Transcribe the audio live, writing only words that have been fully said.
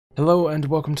Hello and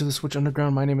welcome to the Switch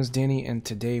Underground. My name is Danny and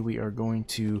today we are going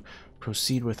to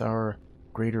proceed with our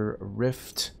Greater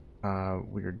Rift.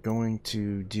 We are going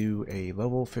to do a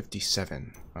level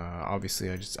 57.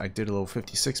 Obviously I did a level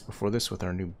 56 before this with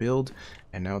our new build,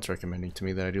 and now it's recommending to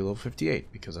me that I do level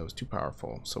 58 because I was too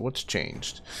powerful. So what's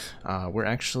changed? We're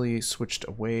actually switched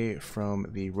away from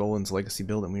the Roland's Legacy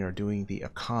build and we are doing the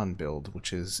Akkhan build,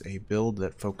 which is a build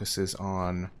that focuses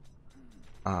on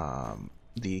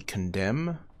the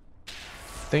Condemn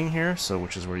thing here,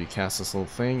 which is where you cast this little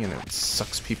thing and it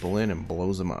sucks people in and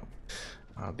blows them up.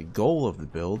 The goal of the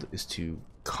build is to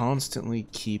constantly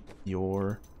keep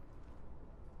your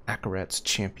Akarat's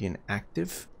champion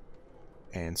active,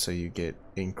 and so you get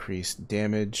increased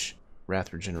damage,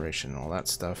 wrath regeneration, and all that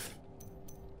stuff.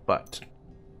 But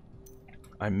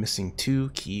I'm missing two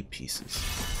key pieces.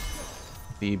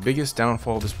 The biggest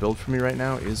downfall of this build for me right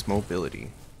now is mobility.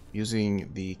 Using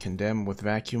the Condemn with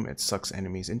Vacuum, it sucks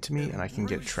enemies into me and I can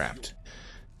get trapped.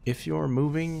 If you're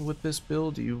moving with this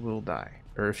build, you will die.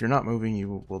 Or if you're not moving,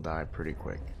 you will die pretty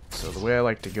quick. So the way I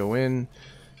like to go in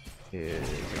is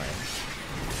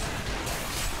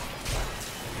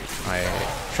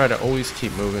I try to always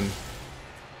keep moving.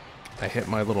 I hit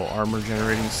my little armor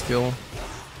generating skill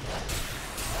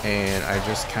and I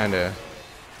just kind of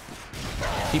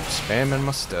keep spamming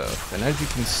my stuff, and as you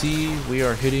can see, we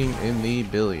are hitting in the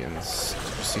billions.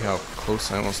 You see how close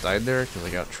I almost died there because I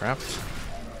got trapped?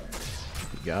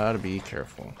 You gotta be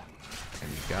careful,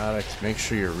 and you gotta make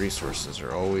sure your resources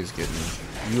are always getting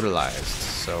utilized.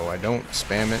 So I don't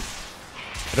spam it.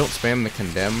 I don't spam the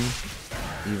Condemn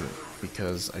even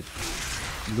because I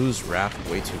lose wrath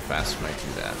way too fast when I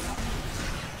do that.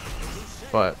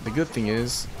 But the good thing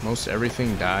is, most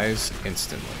everything dies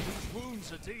instantly.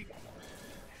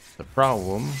 The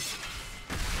problem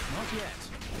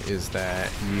is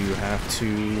that you have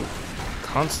to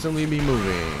constantly be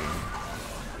moving.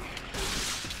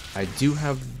 I do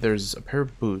have, there's a pair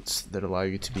of boots that allow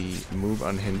you to move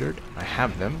unhindered. I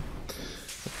have them.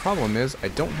 The problem is I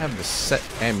don't have the set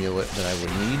amulet that I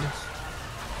would need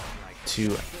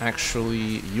to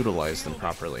actually utilize them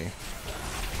properly.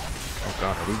 Oh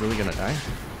god, are we really gonna die?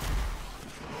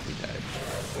 We died.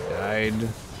 We died.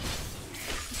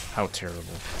 How terrible.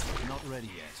 Not ready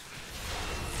yet.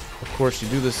 Of course, you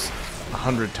do this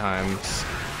 100 times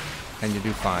and you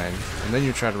do fine, and then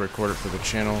you try to record it for the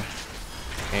channel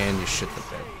and you shit the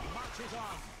bed.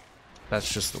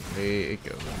 That's just the way it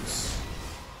goes.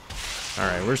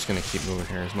 Alright, we're just gonna keep moving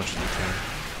here as much as we can.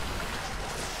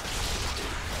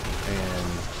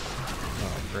 And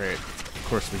oh great. Of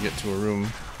course we get to a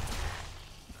room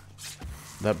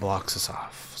that blocks us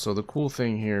off. So the cool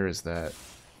thing here is that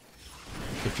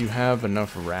if you have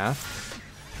enough wrath,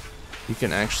 you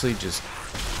can actually just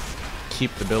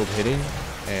keep the build hitting,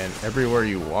 and everywhere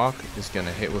you walk is going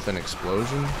to hit with an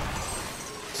explosion.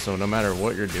 So no matter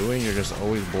what you're doing, you're just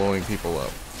always blowing people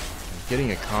up. And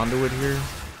getting a conduit here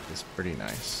is pretty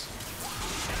nice.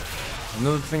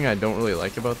 Another thing I don't really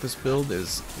like about this build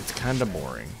is it's kind of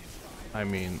boring. I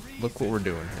mean, look what we're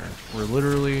doing here. We're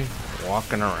literally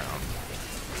walking around,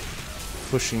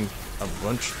 pushing a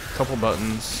couple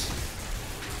buttons,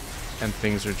 and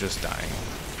things are just dying.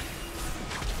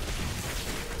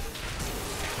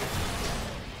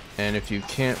 And if you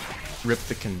can't rip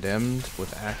the Condemned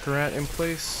with Akkarat in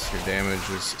place, your damage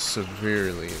is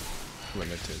severely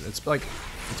limited. It's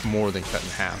more than cut in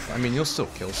half. I mean, you'll still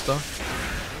kill stuff,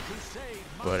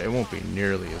 but it won't be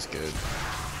nearly as good.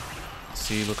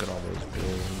 See, look at all those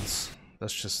builds.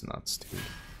 That's just nuts, dude.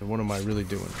 And what am I really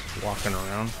doing? Walking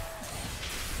around?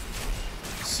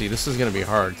 See, this is going to be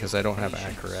hard because I don't have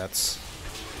Akkarats.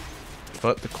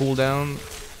 But the cooldown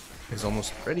is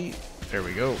almost ready. There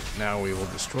we go. Now we will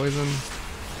destroy them.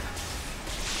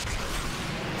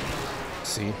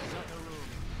 See?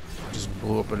 Just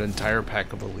blew up an entire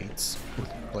pack of elites with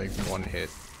like one hit.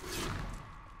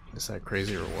 Is that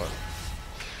crazy or what?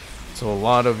 So a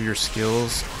lot of your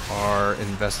skills are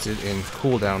invested in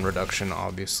cooldown reduction,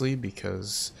 obviously,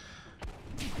 because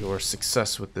your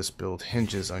success with this build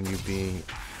hinges on you being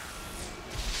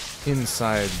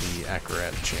inside the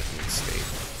Akkarat champion state.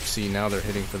 See, now they're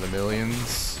hitting for the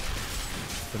millions,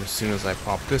 but as soon as I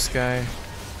pop this guy,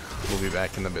 we'll be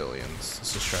back in the billions.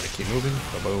 Let's just try to keep moving.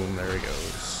 Boom, there he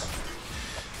goes.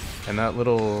 And that my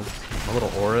little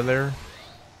aura there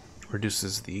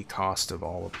reduces the cost of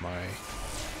all of my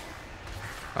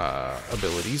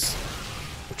abilities,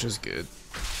 which is good.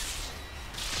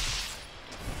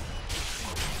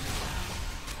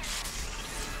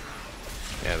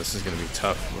 Yeah, this is going to be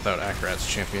tough without Akkarat's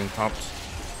champion popped.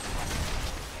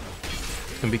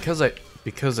 And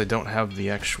because I don't have the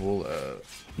actual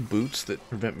boots that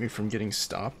prevent me from getting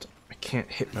stopped. I can't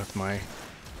hit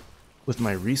with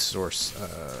my resource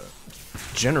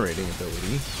generating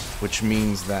ability, which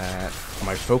means that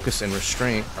my focus and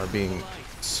restraint are being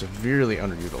severely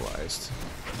underutilized.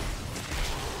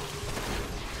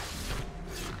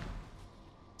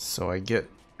 So I get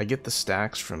the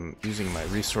stacks from using my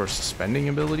resource spending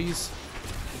abilities,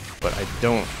 but I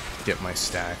don't get my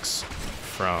stacks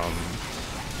from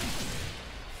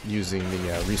using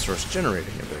the resource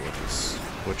generating abilities,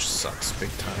 which sucks big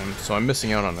time. So I'm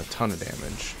missing out on a ton of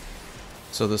damage.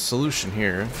 So the solution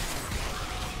here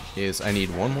is I need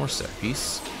one more set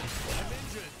piece,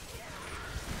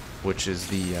 which is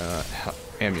the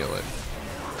amulet.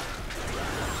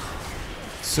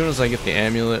 As soon as I get the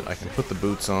amulet, I can put the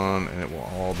boots on and it will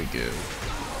all be good.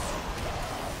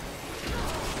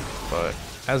 But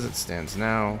as it stands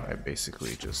now, I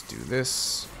basically just do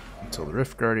this until the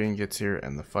Rift Guardian gets here,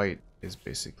 and the fight is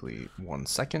basically 1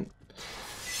 second.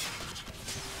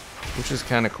 Which is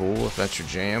kind of cool if that's your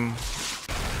jam.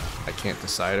 I can't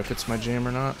decide if it's my jam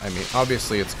or not. I mean,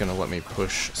 obviously it's going to let me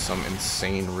push some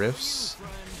insane rifts.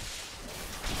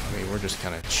 I mean, we're just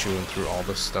kind of chewing through all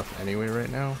this stuff anyway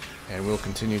right now, and we'll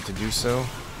continue to do so.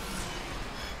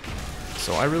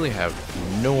 So I really have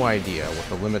no idea what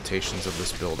the limitations of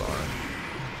this build are,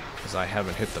 because I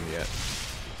haven't hit them yet.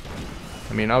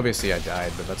 I mean, obviously I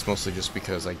died, but that's mostly just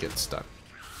because I get stuck.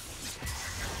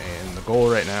 And the goal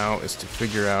right now is to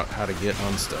figure out how to get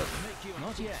unstuck.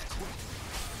 Not yet.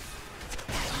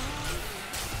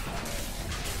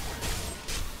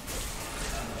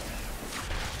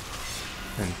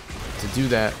 And to do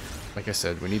that, like I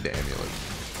said, we need the amulet.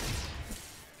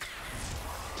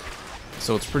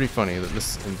 So it's pretty funny that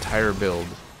this entire build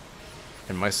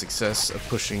and my success of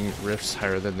pushing rifts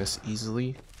higher than this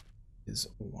easily is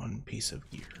one piece of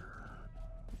gear.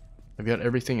 I've got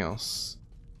everything else.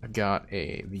 I've got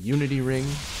the Unity Ring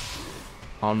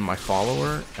on my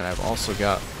follower, and I've also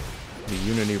got the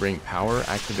Unity Ring power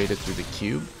activated through the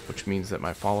cube, which means that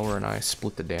my follower and I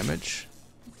split the damage.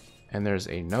 And there's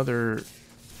another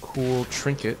cool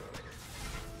trinket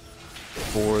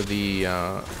for the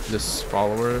this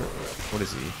follower. What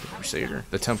is he? The Crusader?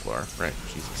 The Templar, right?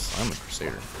 Jesus, I'm a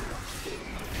Crusader.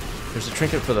 There's a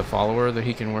trinket for the follower that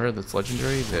he can wear that's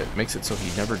legendary that makes it so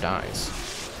he never dies.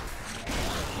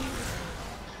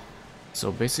 So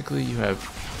basically you have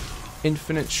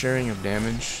infinite sharing of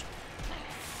damage.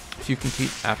 If you can keep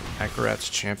Akarat's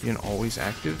champion always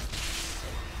active,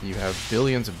 you have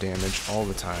billions of damage all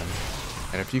the time.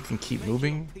 And if you can keep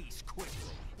moving,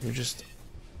 you're just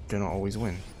gonna always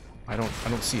win. I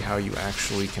don't see how you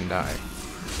actually can die.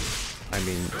 I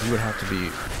mean, you would have to be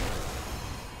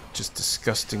just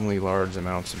disgustingly large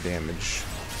amounts of damage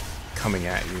coming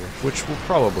at you, which will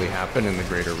probably happen in the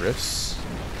greater rifts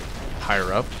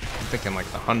higher up. I'm thinking like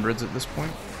the hundreds at this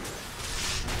point,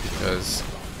 because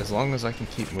as long as I can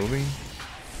keep moving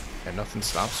and nothing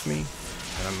stops me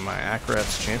and my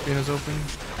Akarat's champion is open,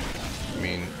 I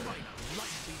mean,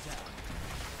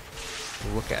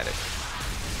 look at it.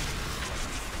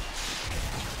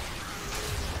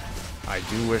 I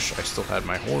do wish I still had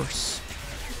my horse.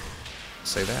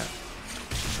 Say that.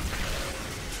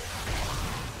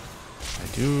 I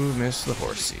do miss the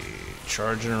horsey.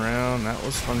 Charging around, that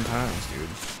was fun times, dude.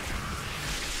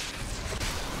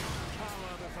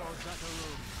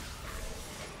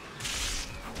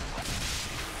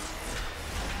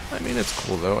 I mean, it's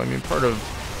cool though. I mean, part of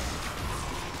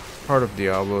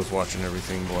Diablo is watching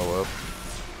everything blow up.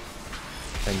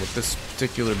 And with this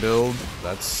particular build,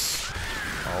 that's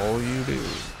all you do.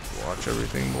 Watch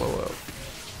everything blow up.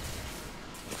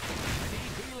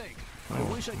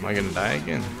 Oh, am I gonna die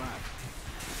again?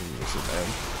 Ooh, this is bad.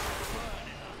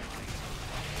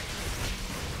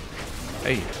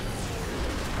 Hey.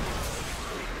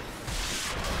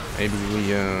 Maybe we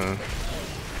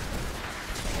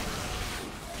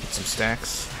get some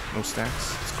stacks. No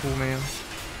stacks. It's cool, man.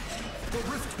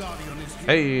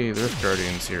 Hey, the Rift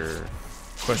Guardian's here.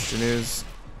 Question is,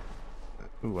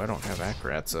 ooh, I don't have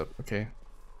Akarats up. Okay.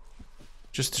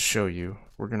 Just to show you,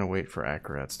 we're gonna wait for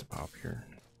Akarats to pop here.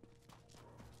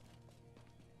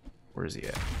 Where is he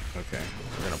at? Okay,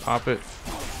 we're gonna pop it.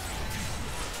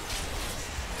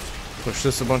 Push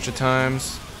this a bunch of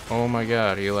times. Oh my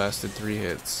god, he lasted 3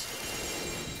 hits.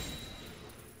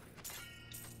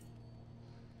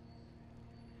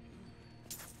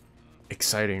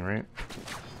 Exciting, right?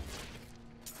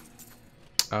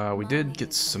 We did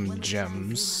get some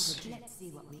gems.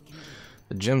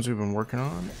 The gems we've been working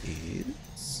on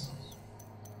is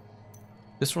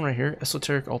this one right here,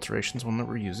 Esoteric Alterations, one that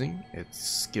we're using.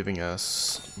 It's giving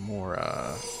us more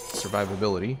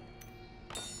survivability.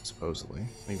 So supposedly,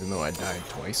 even though I died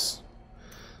twice.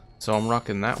 So I'm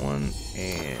rocking that one,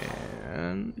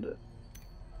 and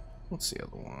what's the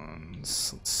other ones?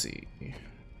 Let's see.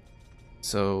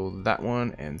 So that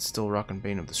one, and still rocking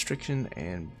Bane of the Stricken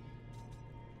and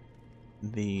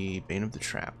the Bane of the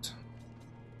Trapped.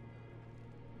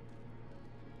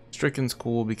 Stricken's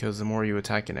cool because the more you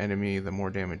attack an enemy, the more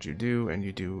damage you do, and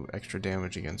you do extra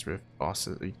damage against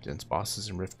bosses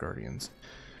and Rift Guardians.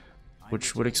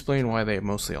 Which would explain why they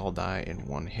mostly all die in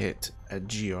one hit at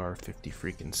GR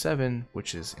 50-7,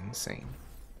 which is insane.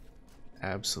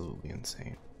 Absolutely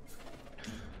insane.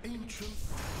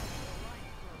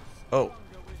 Oh,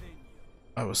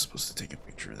 I was supposed to take a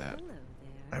picture of that.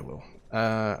 I will.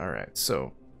 Alright,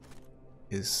 so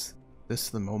is this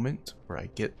the moment where I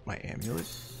get my amulet?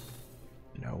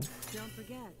 No.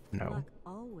 No.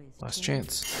 Last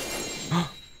chance.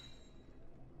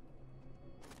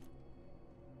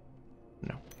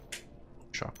 No.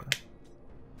 Shocker.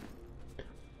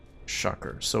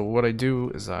 Shocker. So what I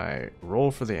do is I roll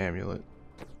for the amulet.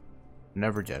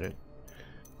 Never get it.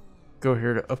 Go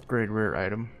here to upgrade rare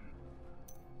item.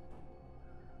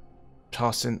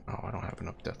 Toss in. Oh, I don't have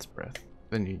enough Death's Breath.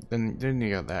 Then you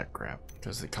got that crap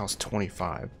because it costs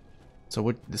 25. So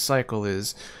what the cycle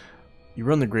is, you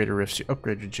run the Greater Rifts, you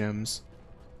upgrade your gems,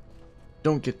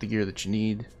 don't get the gear that you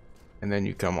need, and then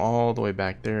you come all the way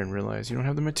back there and realize you don't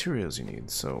have the materials you need.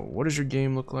 So what does your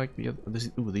game look like?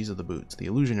 Ooh, these are the boots. The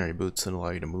illusionary boots that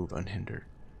allow you to move unhindered,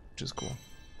 which is cool.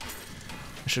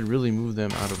 I should really move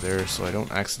them out of there so I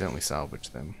don't accidentally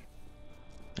salvage them.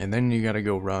 And then you gotta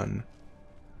go run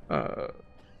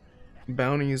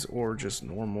bounties or just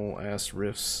normal ass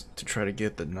rifts to try to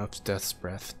get enough Death's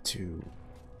Breath to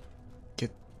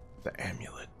get the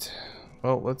amulet.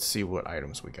 Well, let's see what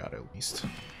items we got at least.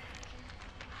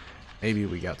 Maybe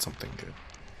we got something good.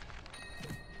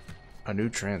 A new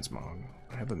transmog.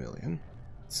 I have 1,000,000.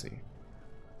 Let's see.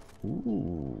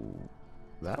 Ooh,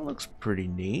 that looks pretty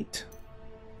neat.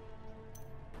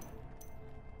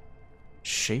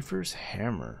 Schaefer's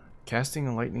Hammer. Casting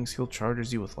a lightning skill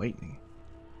charges you with lightning.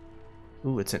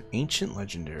 Ooh, it's an ancient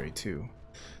legendary too.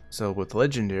 So with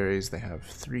legendaries, they have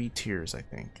 3 tiers, I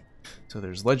think. So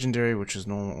there's legendary, which is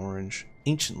normal orange,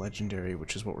 ancient legendary,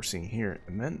 which is what we're seeing here,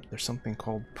 and then there's something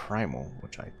called primal,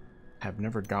 which I have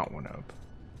never got one of,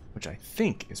 which I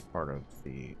think is part of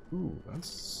the, ooh,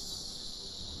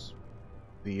 that's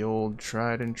the old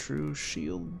tried and true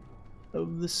shield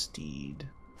of the steed.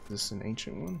 Is this an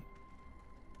ancient one?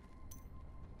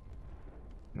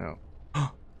 No.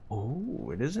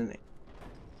 Oh, it isn't.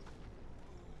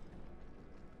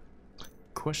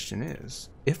 Question is,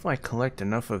 if I collect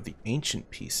enough of the ancient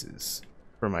pieces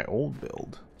for my old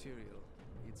build,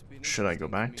 should I go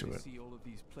back to it?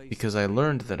 Because I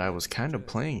learned that I was kind of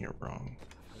playing it wrong.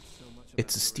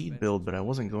 It's a steed build, but I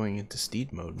wasn't going into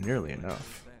steed mode nearly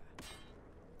enough.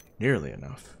 Nearly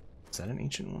enough. Is that an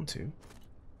ancient one too?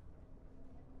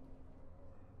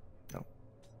 No.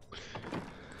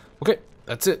 Okay,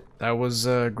 that's it. That was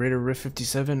Greater Rift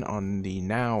 57 on the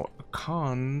now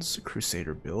Akkhan's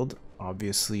Crusader build.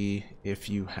 Obviously, if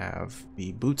you have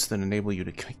the boots that enable you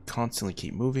to constantly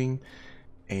keep moving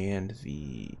and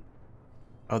the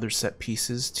other set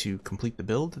pieces to complete the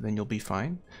build, then you'll be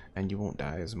fine and you won't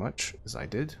die as much as I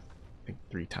did. I think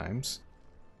 3 times.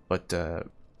 But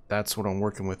that's what I'm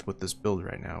working with this build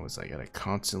right now, is I gotta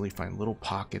constantly find little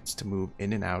pockets to move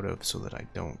in and out of so that I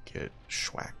don't get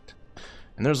schwacked.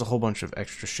 And there's a whole bunch of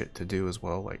extra shit to do as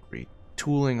well, like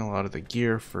retooling a lot of the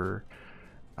gear for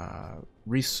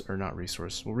resource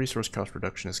cost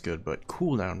reduction is good, but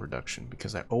cooldown reduction,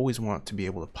 because I always want to be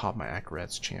able to pop my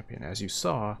Akarat's champion. As you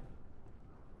saw,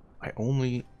 I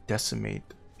only decimate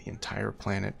the entire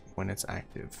planet when it's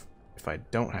active. If I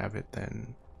don't have it,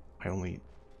 then I only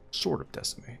sort of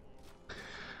decimate.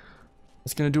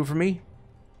 That's gonna do it for me.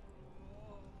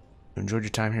 If you enjoyed your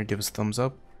time here, give us a thumbs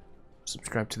up.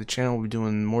 Subscribe to the channel. We'll be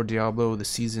doing more Diablo. The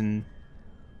season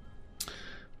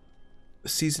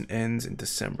ends in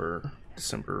December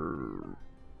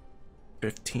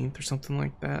 15th or something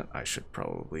like that. I should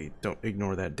probably, don't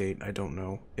ignore that date. I don't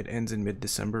know. It ends in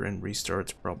mid-December and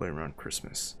restarts probably around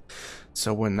Christmas.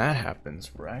 So when that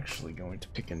happens, we're actually going to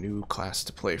pick a new class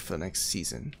to play for the next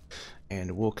season,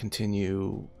 and we'll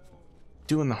continue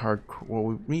doing the hardcore.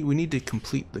 Well, we need to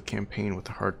complete the campaign with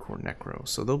the hardcore necro,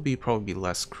 so there'll be probably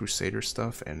less Crusader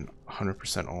stuff and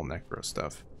 100% all necro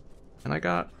stuff. And I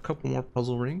got a couple more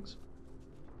puzzle rings,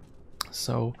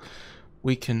 so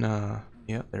we can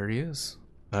yeah, there he is.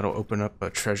 That'll open up a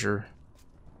treasure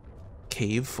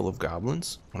cave full of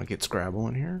goblins. Want to get Scrabble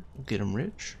in here? We'll get him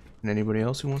rich. And anybody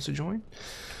else who wants to join.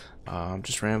 I'm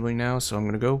just rambling now, so I'm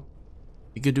gonna go.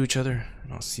 Be good to each other,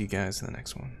 and I'll see you guys in the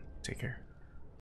next one. Take care.